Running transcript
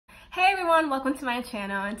Hey everyone, welcome to my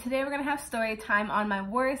channel, and today we're gonna have story time on my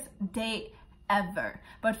worst date ever.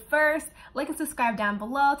 But first, like and subscribe down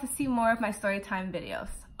below to see more of my story time videos.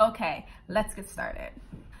 Okay, let's get started.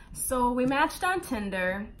 So we matched on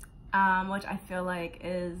Tinder, which I feel like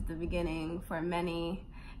is the beginning for many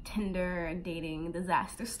Tinder dating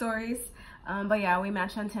disaster stories. But yeah, we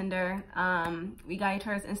matched on Tinder. We got each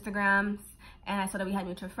other's Instagrams, and I saw that we had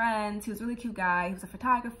mutual friends. He was a really cute guy. He was a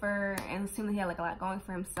photographer, and it seemed like he had like a lot going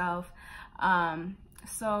for himself.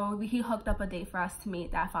 So he hooked up a date for us to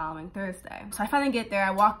meet that following Thursday. So I finally get there.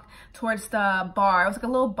 I walk towards the bar. It was like a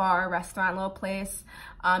little bar, restaurant, little place.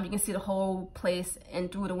 You can see the whole place in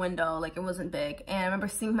through the window. Like, it wasn't big. And I remember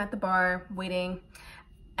seeing him at the bar, waiting.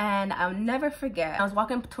 And I'll never forget, I was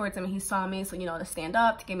walking towards him and he saw me, so, you know, to stand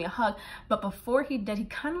up, to give me a hug. But before he did, he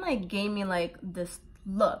kind of like gave me like this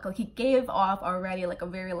look. Like, he gave off already like a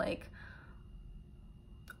very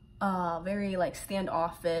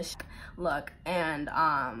standoffish look. And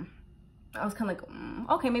I was kind of like,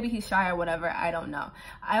 okay, maybe he's shy or whatever, I don't know.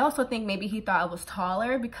 I also think maybe he thought I was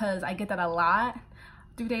taller, because I get that a lot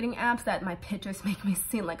through dating apps, that my pictures make me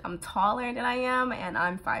seem like I'm taller than I am, and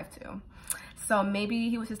I'm 5'2". So maybe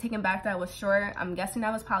he was just taken back that I was short. I'm guessing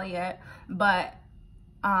that was probably it. But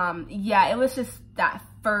yeah, it was just that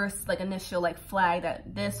first like initial like flag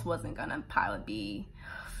that this wasn't gonna probably be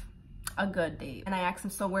a good date. And I asked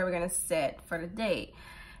him, so where we're gonna sit for the date?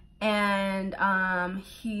 And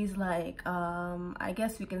he's like, I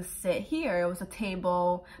guess we can sit here. It was a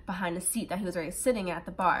table behind the seat that he was already sitting at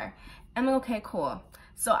the bar. I'm like, okay, cool.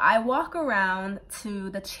 So I walk around to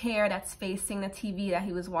the chair that's facing the TV that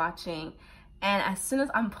he was watching. And as soon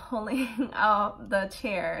as I'm pulling out the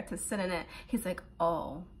chair to sit in it, he's like,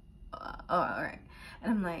 oh, all right.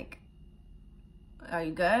 And I'm like, are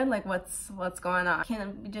you good? Like, what's going on?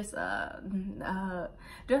 Can't we just like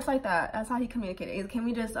that? That's how he communicated. Can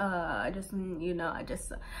we just you know,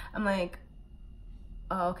 I'm like,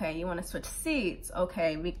 oh, okay, you want to switch seats?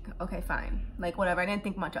 Okay, okay, fine. Like, whatever. I didn't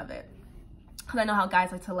think much of it, because I know how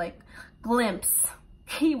guys like to like glimpse,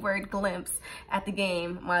 keyword glimpse, at the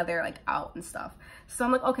game while they're like out and stuff. So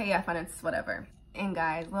I'm like, okay, yeah, fine, it's whatever. And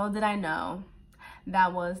guys, little did I know,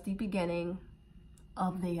 that was the beginning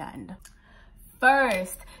of the end.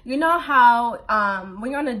 First, you know how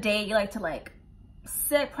when you're on a date, you like to like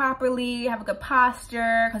sit properly, have a good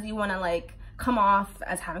posture, because you want to like come off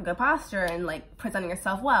as having good posture and like presenting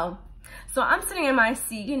yourself well. So I'm sitting in my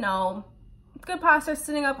seat, you know, good posture,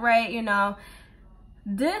 sitting upright, you know.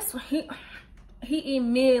 This, he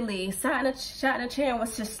immediately sat in a chair and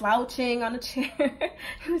was just slouching on the chair.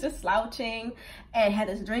 He was just slouching and had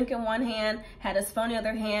his drink in one hand, had his phone in the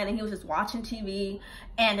other hand, and he was just watching TV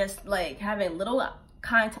and just like having little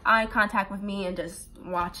eye contact with me and just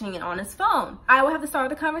watching it on his phone. I would have to start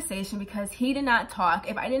the conversation because he did not talk.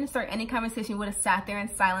 If I didn't start any conversation, he would have sat there in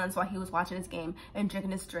silence while he was watching his game and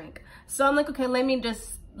drinking his drink. So I'm like, okay, let me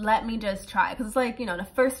just try, because it's like, you know, the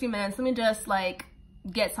first few minutes, let me just like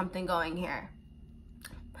get something going here.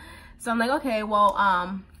 So I'm like, okay,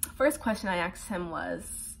 well, first question I asked him was,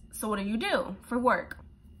 so what do you do for work?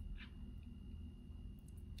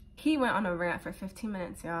 He went on a rant for 15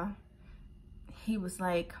 minutes, y'all. He was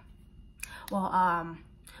like, well, I'm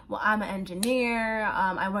an engineer.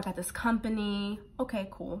 I work at this company. Okay,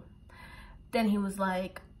 cool. Then he was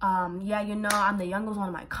like, yeah, you know, I'm the youngest one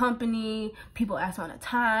in my company. People ask me all the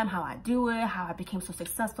time how I do it, how I became so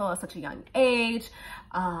successful at such a young age.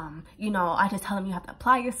 You know, I just tell them you have to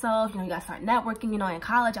apply yourself. You know, you gotta start networking. You know, in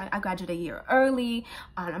college, I graduated a year early.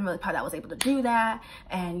 I'm really proud that I was able to do that.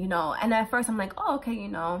 And, you know, and at first I'm like, oh, okay, you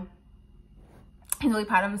know, he's really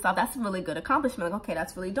proud of himself. That's a really good accomplishment. Like, okay,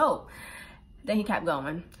 that's really dope. Then he kept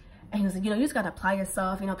going. And he was like, you know, you just gotta apply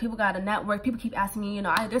yourself. You know, people gotta network. People keep asking me, you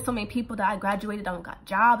know, there's so many people that I graduated don't got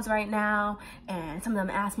jobs right now. And some of them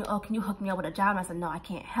ask me, oh, can you hook me up with a job? And I said, no, I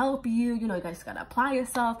can't help you. You know, you just gotta apply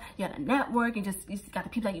yourself. You gotta network. You just got the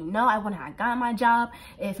people that you know. I wouldn't have gotten my job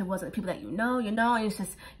if it wasn't the people that you know. And it's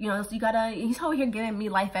just, you know, so you gotta, he's over here giving me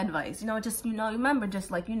life advice. You know, just, you know, remember,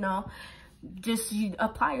 just like, you know, just you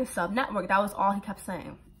apply yourself, network. That was all he kept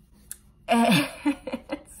saying. And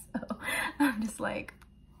so I'm just like,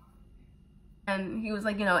 and he was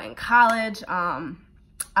like, you know, in college, I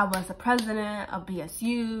was the president of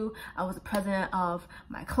BSU. I was the president of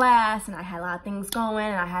my class, and I had a lot of things going,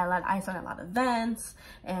 and I started a lot of events,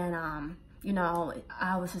 and you know,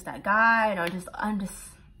 I was just that guy, and I'm just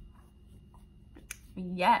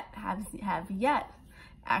have yet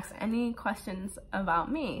asked any questions about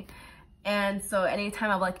me. And so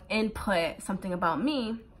anytime I would like input something about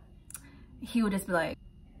me, he would just be like,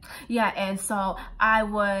 Yeah, and so I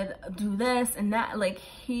would do this and that. Like,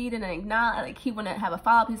 he didn't acknowledge, like, he wouldn't have a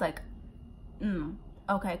follow-up. He's like,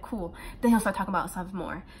 okay, cool. Then he'll start talking about stuff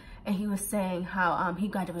more. And he was saying how he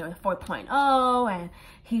graduated with 4.0, and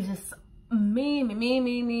he's just me,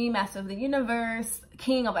 master of the universe,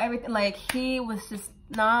 king of everything. Like, he was just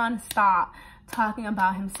non-stop talking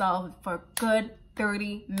about himself for a good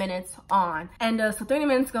 30 minutes on. And so 30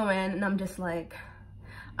 minutes go in, and I'm just like,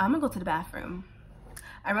 I'm gonna go to the bathroom.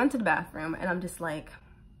 I run to the bathroom, and I'm just like,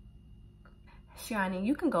 Shani,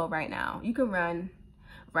 you can go right now. You can run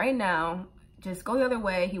right now. Just go the other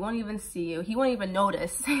way. He won't even see you. He won't even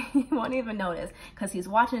notice. He won't even notice because he's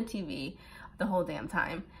watching TV the whole damn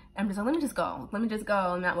time. And I'm just like, let me just go. Let me just go.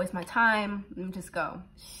 I'm not waste my time. Let me just go.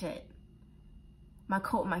 Shit. My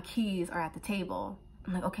coat and my keys are at the table.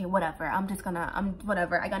 I'm like, okay, whatever.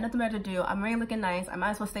 Whatever. I got nothing better to do. I'm already looking nice. I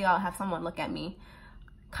might as well stay out and have someone look at me.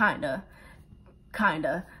 Kinda.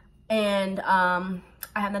 And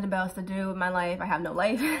I have nothing else to do with my life. I have no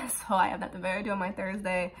life, so I have nothing better to do on my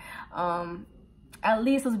Thursday. At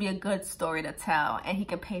least this would be a good story to tell, and he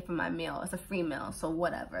can pay for my meal. It's a free meal, so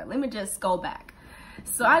whatever. Let me just go back.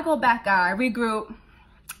 So I go back out, I regroup,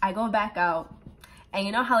 I go back out, and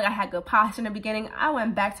you know how like I had good posture in the beginning? I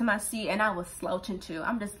went back to my seat, and I was slouching too.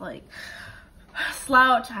 I'm just like,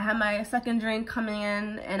 slouch. I had my second drink coming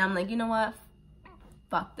in, and I'm like, you know what?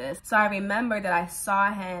 Fuck this. So I remember that I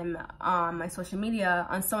saw him on my social media,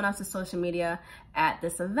 on someone else's social media at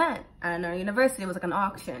this event at our university. It was like an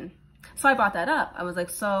auction. So I brought that up. I was like,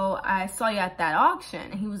 so I saw you at that auction.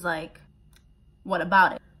 And he was like, what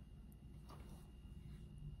about it?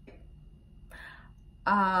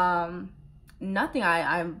 Nothing.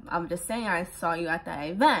 I'm just saying I saw you at that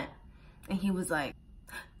event. And he was like,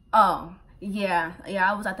 oh, yeah,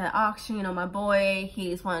 I was at that auction. You know, my boy,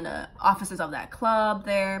 he's one of the officers of that club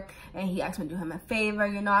there, and he asked me to do him a favor.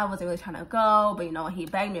 You know, I wasn't really trying to go, but you know, he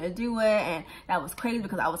begged me to do it, and that was crazy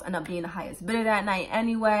because I was end up being the highest bidder that night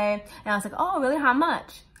anyway. And I was like, oh, really? How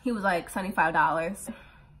much? He was like $75.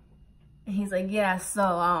 And he's like, yeah, so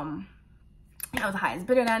I was the highest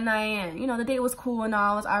bidder that night, and you know, the date was cool and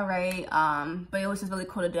all, it was all right, but it was just really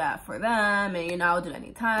cool to do that for them, and you know, I'll do it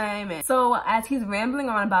anytime. And so as he's rambling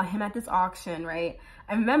on about him at this auction, right,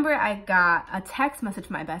 I remember I got a text message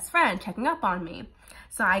from my best friend checking up on me.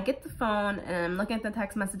 So I get the phone, and I'm looking at the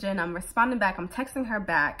text message, and I'm responding back, I'm texting her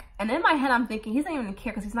back, and in my head I'm thinking, he's not even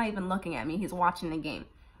care because he's not even looking at me, he's watching the game.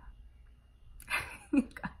 You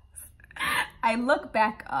guys, I look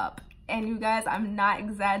back up, and you guys, I'm not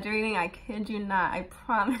exaggerating. I kid you not. I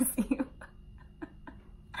promise you.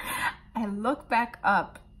 I look back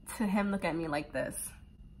up to him look at me like this.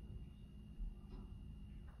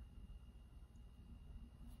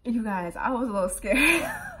 You guys, I was a little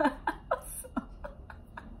scared.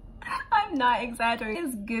 I'm not exaggerating.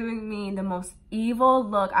 He's giving me the most evil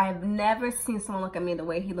look. I've never seen someone look at me the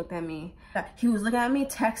way he looked at me. He was looking at me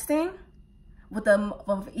texting with an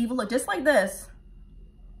evil look, just like this.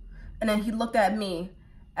 And then he looked at me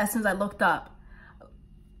as soon as I looked up.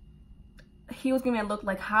 He was giving me a look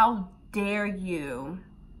like, how dare you?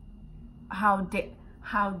 How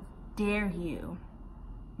dare you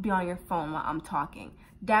be on your phone while I'm talking?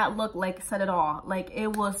 That look like said it all. Like,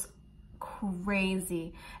 it was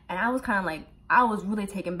crazy. And I was kind of like, I was really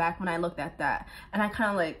taken back when I looked at that. And I kind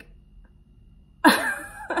of like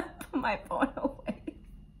put my phone away.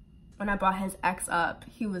 When I brought his ex up,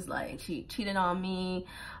 he was like, she cheated on me.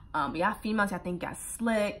 Y'all females, y'all think y'all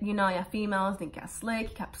slick, you know, y'all females think y'all slick.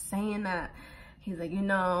 He kept saying that. He's like, you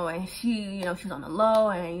know, and she, you know, she's on the low,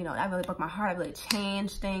 and, you know, that really broke my heart. It really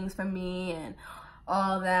changed things for me and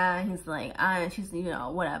all that. And he's like, she's, you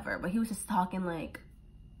know, whatever. But he was just talking like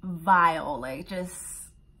vile, like just,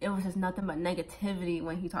 it was just nothing but negativity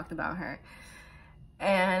when he talked about her.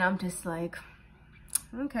 And I'm just like,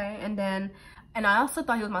 okay. And I also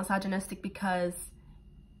thought he was misogynistic because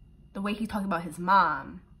the way he talked about his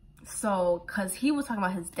mom. So, cause he was talking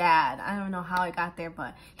about his dad. I don't know how it got there,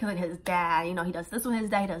 but he was like, his dad, you know, he does this with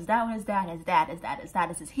his dad, he does that with his dad, his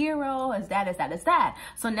dad is his hero, his dad is that.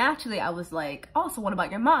 So naturally I was like, oh, so what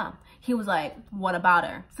about your mom? He was like, what about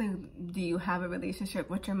her? So, do you have a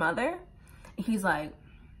relationship with your mother? He's like,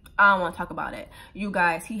 I don't want to talk about it. You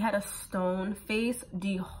guys, he had a stone face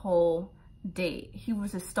the whole date. He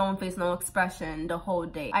was a stone face, no expression the whole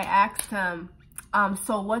date. I asked him,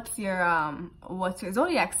 so what's your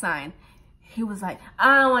zodiac sign? He was like,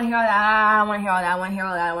 I don't want to hear all that. I don't want to hear all that. I want to hear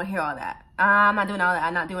all that. I want to hear all that. I'm not doing all that.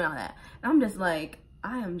 I'm not doing all that. And I'm just like,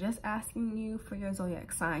 I am just asking you for your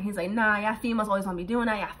zodiac sign. He's like, nah, y'all females always want to be doing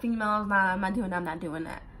that. Y'all females, nah, I'm not doing that. I'm not doing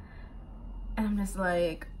that. And I'm just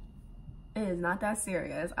like, it is not that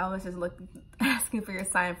serious. I was just asking for your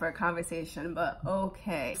sign for a conversation, but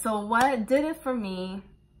okay. So what did it for me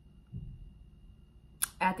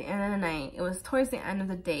at the end of the night, it was towards the end of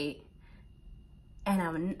the date,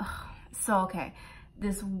 and okay.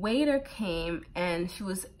 This waiter came and she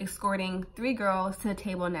was escorting 3 girls to the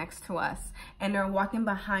table next to us, and they're walking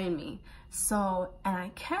behind me. So, and I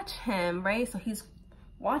catch him, right? So he's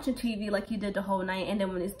watching TV like he did the whole night, and then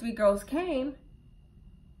when these 3 girls came,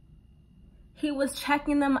 he was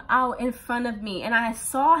checking them out in front of me, and I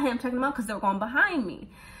saw him checking them out because they were going behind me.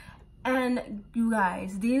 And you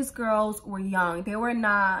guys, these girls were young. They were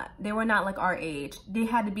not like our age. They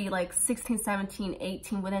had to be like 16, 17,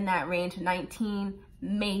 18, within that range, 19,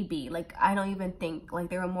 maybe. Like, I don't even think like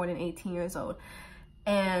they were more than 18 years old.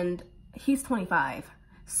 And he's 25.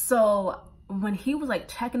 So when he was like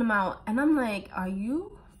checking them out, and I'm like, are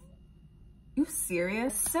you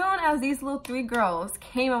serious? As soon as these little 3 girls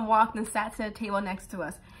came and walked and sat to the table next to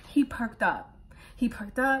us, he perked up. He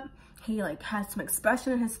perked up. He like had some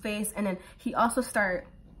expression in his face, and then he also started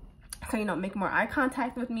to, you know, make more eye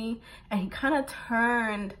contact with me, and he kind of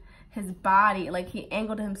turned his body, like he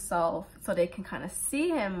angled himself so they can kind of see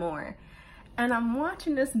him more. And I'm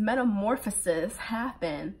watching this metamorphosis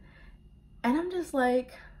happen, and I'm just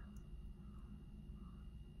like,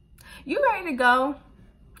 you ready to go?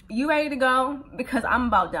 You ready to go? Because I'm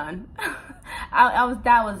about done.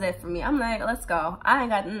 That was it for me. I'm like, let's go. I ain't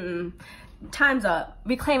got, time's up.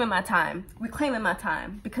 Reclaiming my time. Reclaiming my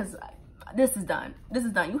time, because this is done. This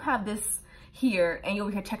is done. You have this here, and you're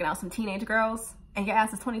over here checking out some teenage girls, and your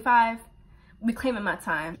ass is 25. Reclaiming my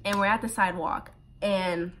time. And we're at the sidewalk,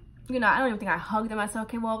 and, you know, I don't even think I hugged him. I said,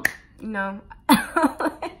 okay, well, you know,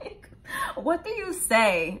 like, what do you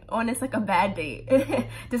say when it's like a bad date?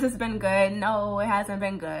 This has been good. No, it hasn't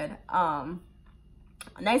been good.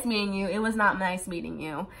 Nice meeting you. It was not nice meeting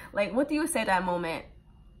you. Like, what do you say at that moment?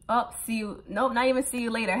 Oh, see you. Nope, not even see you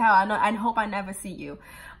later. Hell, I hope I never see you.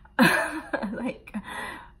 Like,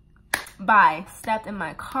 bye. Stepped in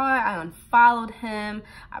my car. I unfollowed him.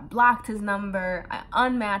 I blocked his number. I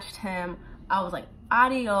unmatched him. I was like,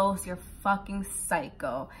 adios, you're fucking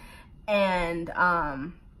psycho. And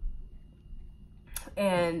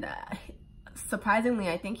surprisingly,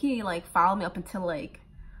 I think he like followed me up until like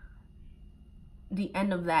the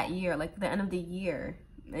end of that year, like the end of the year.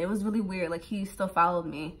 It was really weird. Like, he still followed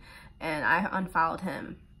me, and I unfollowed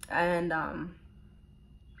him. And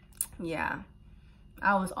yeah,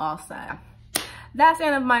 I was all set. That's the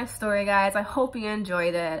end of my story, guys. I hope you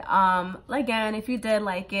enjoyed it. Again, if you did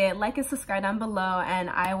like it, subscribe down below, and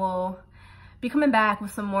I will be coming back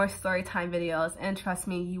with some more story time videos, and trust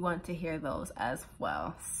me, you want to hear those as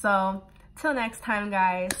well. So till next time,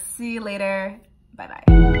 guys, see you later. Bye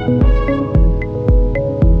bye.